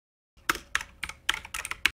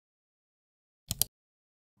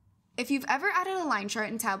If you've ever added a line chart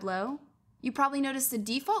in Tableau, you probably noticed the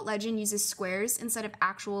default legend uses squares instead of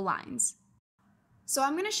actual lines. So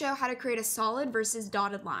I'm going to show how to create a solid versus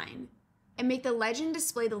dotted line and make the legend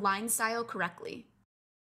display the line style correctly.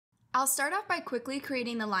 I'll start off by quickly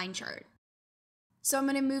creating the line chart. So I'm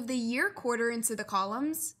going to move the year quarter into the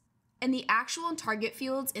columns and the actual and target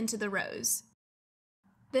fields into the rows.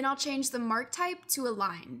 Then I'll change the mark type to a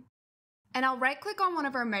line. And I'll right-click on one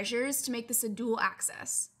of our measures to make this a dual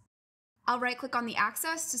axis. I'll right-click on the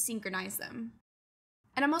axis to synchronize them.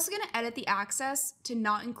 And I'm also going to edit the axis to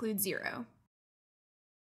not include 0.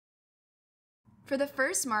 For the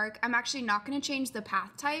first mark, I'm actually not going to change the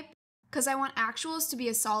path type because I want actuals to be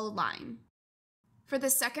a solid line. For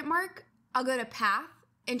the second mark, I'll go to path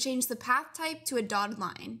and change the path type to a dotted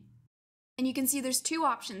line. And you can see there's two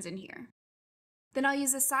options in here. Then I'll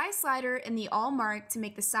use the size slider in the all mark to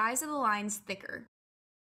make the size of the lines thicker.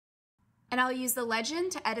 And I'll use the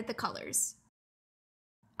legend to edit the colors.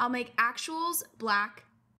 I'll make actuals black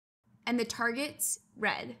and the targets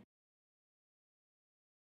red.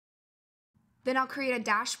 Then I'll create a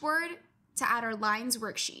dashboard to add our lines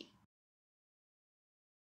worksheet.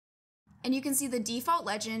 And you can see the default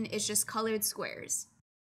legend is just colored squares.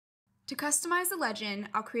 To customize the legend,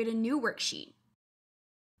 I'll create a new worksheet.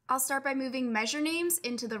 I'll start by moving measure names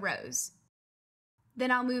into the rows.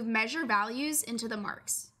 Then I'll move measure values into the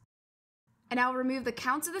marks. And I'll remove the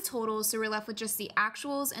counts of the totals so we're left with just the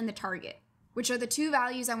actuals and the target, which are the two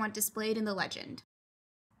values I want displayed in the legend.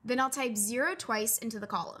 Then I'll type 0 twice into the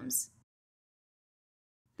columns.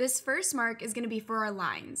 This first mark is going to be for our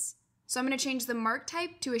lines, so I'm going to change the mark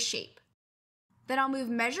type to a shape. Then I'll move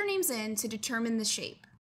measure names in to determine the shape.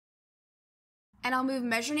 And I'll move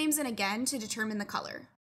measure names in again to determine the color.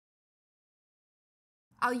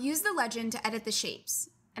 I'll use the legend to edit the shapes,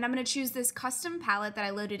 and I'm going to choose this custom palette that I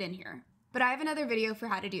loaded in here, but I have another video for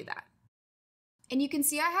how to do that. And you can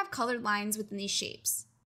see I have colored lines within these shapes,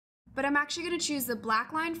 but I'm actually going to choose the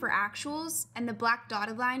black line for actuals and the black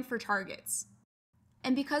dotted line for targets.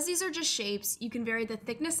 And because these are just shapes, you can vary the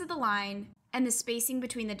thickness of the line and the spacing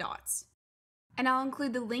between the dots. And I'll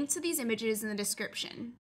include the link to these images in the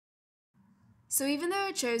description. So even though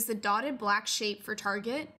it shows the dotted black shape for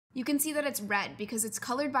target, you can see that it's red because it's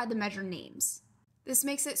colored by the measure names. This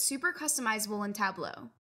makes it super customizable in Tableau.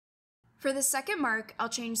 For the second mark, I'll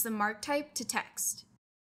change the mark type to text.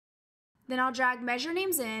 Then I'll drag measure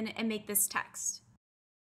names in and make this text.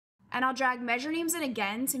 And I'll drag measure names in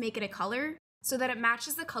again to make it a color so that it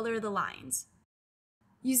matches the color of the lines.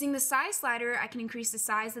 Using the size slider, I can increase the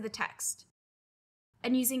size of the text.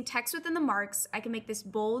 And using text within the marks, I can make this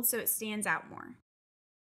bold so it stands out more.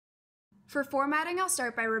 For formatting, I'll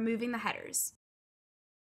start by removing the headers.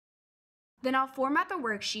 Then I'll format the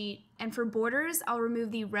worksheet, and for borders, I'll remove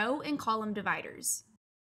the row and column dividers.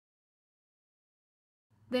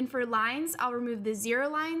 Then for lines, I'll remove the 0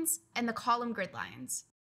 lines and the column grid lines.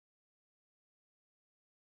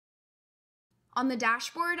 On the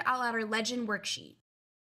dashboard, I'll add our legend worksheet.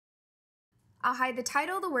 I'll hide the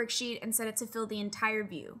title of the worksheet and set it to fill the entire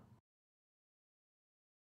view.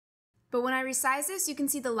 But when I resize this, you can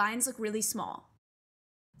see the lines look really small.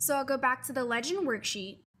 So I'll go back to the legend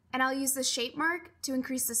worksheet, and I'll use the shape mark to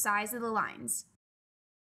increase the size of the lines.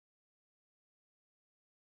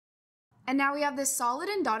 And now we have this solid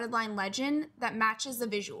and dotted line legend that matches the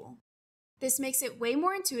visual. This makes it way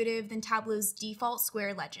more intuitive than Tableau's default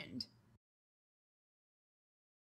square legend.